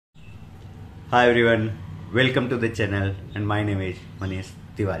Hi everyone, welcome to the channel and my name is Manish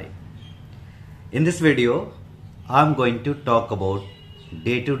Tiwari. In this video, I'm going to talk about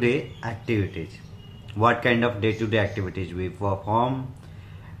day-to-day activities. What kind of day-to-day activities we perform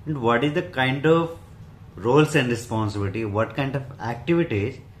and what is the kind of roles and responsibility, what kind of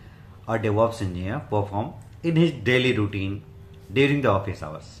activities a DevOps engineer perform in his daily routine during the office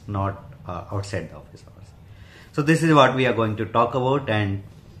hours, not outside the office hours. So this is what we are going to talk about, and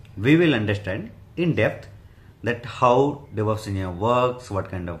we will understand in depth that how DevOps engineer works, what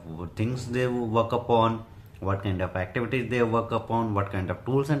kind of things they work upon, what kind of activities they work upon, what kind of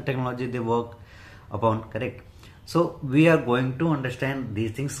tools and technology they work upon, correct? So we are going to understand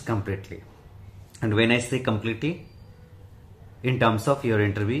these things completely. And when I say completely, in terms of your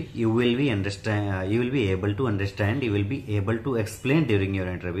interview, you will be able to understand, you will be able to explain during your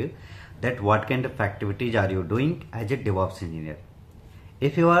interview that what kind of activities are you doing as a DevOps engineer.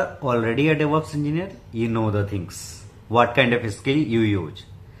 If you are already a DevOps engineer, you know the things, what kind of skill you use.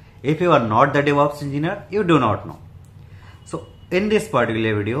 If you are not the DevOps engineer, you do not know. So in this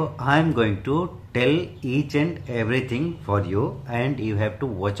particular video, I am going to tell each and everything for you, and you have to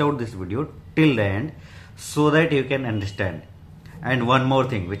watch out this video till the end so that you can understand. And one more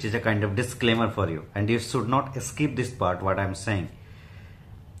thing, which is a kind of disclaimer for you, and you should not skip this part what I am saying.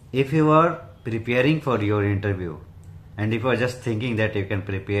 If you are preparing for your interview, and if you are just thinking that you can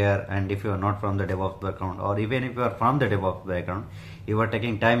prepare, and if you are not from the DevOps background, or even if you are from the DevOps background, you are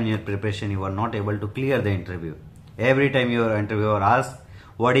taking time in your preparation, you are not able to clear the interview. Every time your interviewer asks,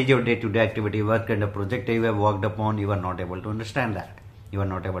 what is your day-to-day activity, what kind of project you have worked upon, you are not able to understand that. You are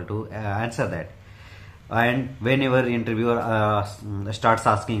not able to answer that. And whenever interviewer starts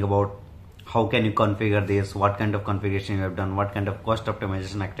asking about how can you configure this, what kind of configuration you have done, what kind of cost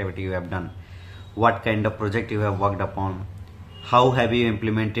optimization activity you have done, what kind of project you have worked upon, how have you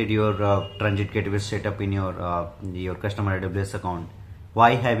implemented your transit gateway setup in your customer AWS account,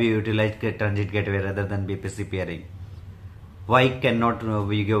 why have you utilized transit gateway rather than BPC peering, why cannot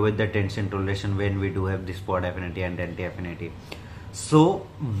we go with the tension toleration when we do have this pod affinity and anti-affinity. So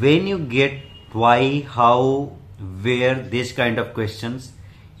when you get why, how, where, this kind of questions,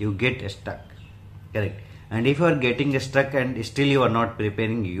 you get stuck, correct? And if you are getting stuck and still you are not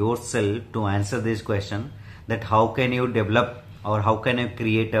preparing yourself to answer this question, that how can you develop or how can you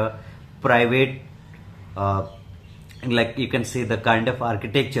create a private, like you can say the kind of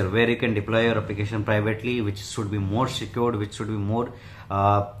architecture where you can deploy your application privately, which should be more secured, which should be more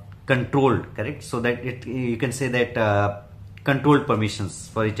controlled, correct? So that you can say that controlled permissions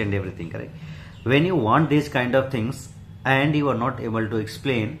for each and everything, correct? When you want these kind of things and you are not able to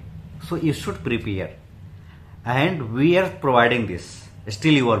explain, so you should prepare. And we are providing this,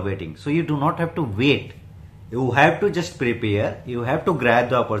 still you are waiting. So you do not have to wait. You have to just prepare. You have to grab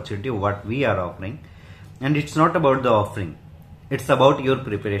the opportunity what we are offering. And it's not about the offering. It's about your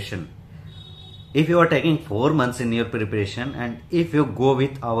preparation. If you are taking 4 months in your preparation, and if you go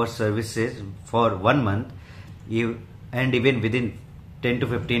with our services for 1 month, and even within 10 to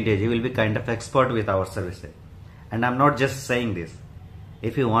 15 days, you will be kind of expert with our services. And I'm not just saying this.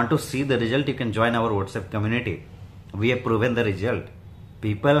 If you want to see the result, you can join our WhatsApp community. We have proven the result.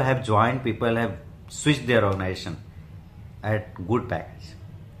 People have joined, people have switched their organization at good package.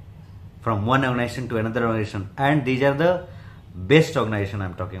 From one organization to another organization. And these are the best organization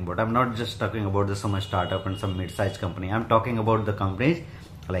I'm talking about. I'm not just talking about some startup and some mid-sized company. I'm talking about the companies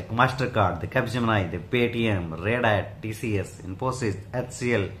like MasterCard, the Capgemini, the Paytm, Red Hat, TCS, Infosys,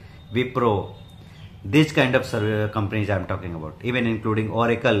 HCL, Wipro. These kind of companies I'm talking about, even including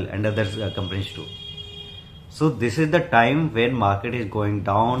Oracle and other companies too. So this is the time when market is going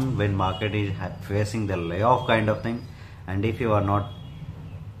down, when market is facing the layoff kind of thing. And if you are not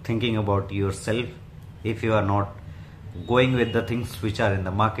thinking about yourself, if you are not going with the things which are in the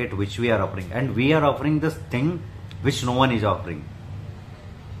market, which we are offering, and we are offering this thing which no one is offering.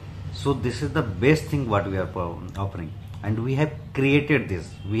 So this is the best thing what we are offering. And we have created this.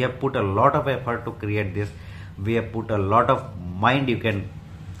 We have put a lot of effort to create this. We have put a lot of mind, you can,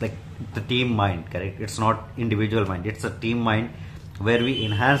 like the team mind, correct? It's not individual mind, it's a team mind where we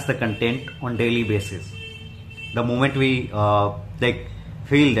enhance the content on daily basis. The moment we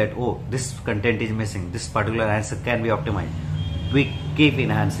feel that, oh, this content is missing, this particular answer can be optimized, we keep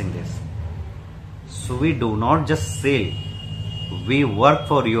enhancing this. So we do not just sell, we work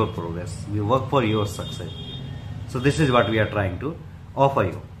for your progress, we work for your success. So this is what we are trying to offer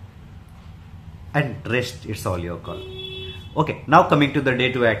you. And rest, it's all your call. Okay, now coming to the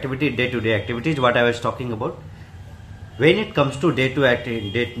day-to-day activities, what I was talking about. When it comes to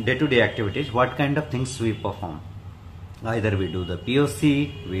day-to-day activities, what kind of things we perform? Either we do the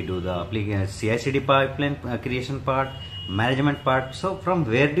POC, we do the CI/CD pipeline creation part, management part. So from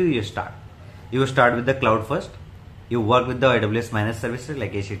where do you start? You start with the cloud first. You work with the AWS managed services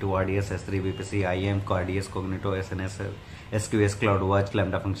like EC2, RDS, S3, VPC, IAM, RDS, Cognito, SNS, SQS, CloudWatch,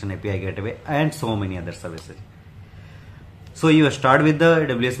 Lambda Function, API Gateway, and so many other services. So you start with the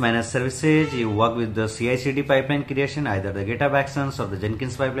AWS managed services, you work with the CI/CD pipeline creation, either the GitHub Actions or the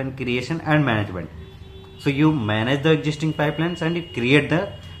Jenkins pipeline creation and management. So you manage the existing pipelines and you create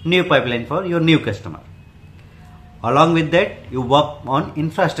the new pipeline for your new customer. Along with that, you work on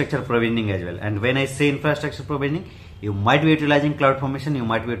infrastructure provisioning as well. And when I say infrastructure provisioning, you might be utilizing CloudFormation, you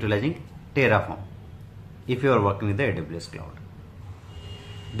might be utilizing Terraform if you are working with the AWS cloud.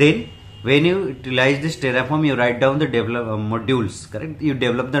 Then when you utilize this Terraform, you write down the modules, correct? You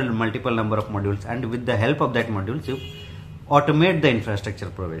develop the multiple number of modules, and with the help of that modules, you automate the infrastructure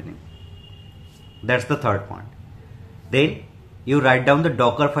provisioning. That's the third point. Then you write down the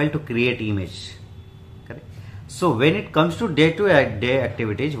Docker file to create image. Correct? So when it comes to day-to-day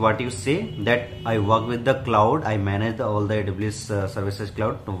activities, what you say that I work with the cloud, I manage all the AWS services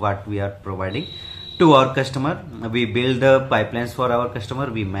cloud, what we are providing to our customer. We build the pipelines for our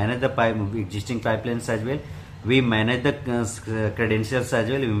customer. We manage the existing pipelines as well. We manage the credentials as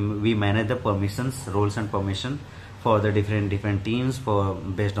well. We manage the permissions, roles and permission for the different teams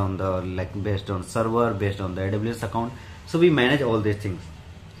based on server, based on the AWS account. So we manage all these things.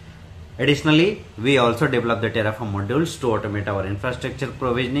 Additionally, we also develop the Terraform modules to automate our infrastructure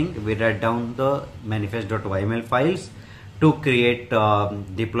provisioning. We write down the manifest.yml files to create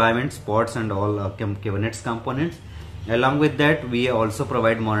deployments, pods and all Kubernetes components. Along with that, we also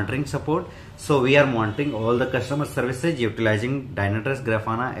provide monitoring support. So we are monitoring all the customer services utilizing Dynatrace,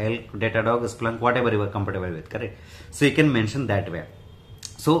 Grafana, Elk, Datadog, Splunk, whatever you are comfortable with, correct? So you can mention that way.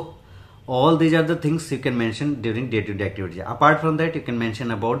 So all these are the things you can mention during day-to-day activity. Apart from that, you can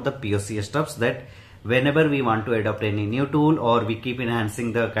mention about the POC stuffs, that whenever we want to adopt any new tool, or we keep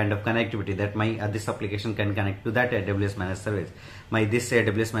enhancing the kind of connectivity that this application can connect to that AWS managed service, this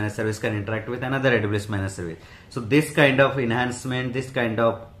AWS managed service can interact with another AWS managed service. So this kind of enhancement, this kind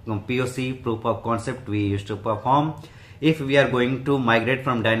of POC, proof of concept, we used to perform. If we are going to migrate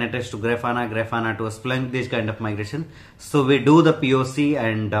from Dynatrace to Grafana, Grafana to Splunk, this kind of migration, so we do the POC,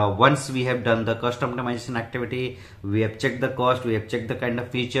 and once we have done the cost optimization activity, we have checked the cost, we have checked the kind of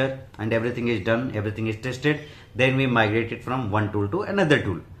feature, and everything is done, everything is tested, then we migrate it from one tool to another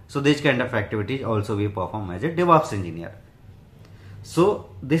tool. So this kind of activities also we perform as a DevOps engineer.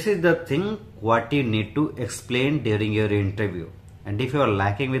 So this is the thing what you need to explain during your interview. And if you are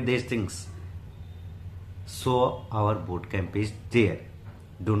lacking with these things, so our bootcamp is there.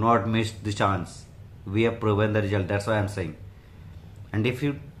 Do not miss the chance. We have proven the result. That's why I'm saying. And if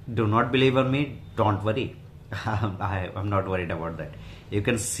you do not believe on me, don't worry. I'm not worried about that. You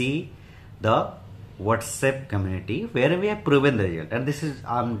can see the WhatsApp community where we have proven the result. And this is,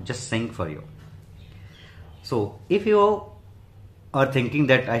 I'm just saying for you. So if you are thinking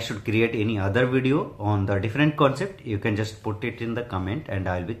that I should create any other video on the different concept, you can just put it in the comment and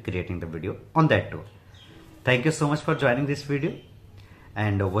I'll be creating the video on that too. Thank you so much for joining this video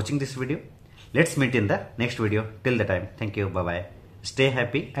and watching this video. Let's meet in the next video. Till the time, thank you. Bye bye. Stay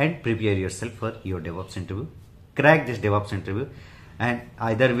happy and prepare yourself for your DevOps interview. Crack this DevOps interview, and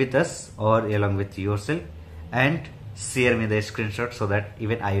either with us or along with yourself, and share me the screenshot so that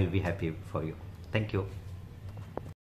even I will be happy for you. Thank you.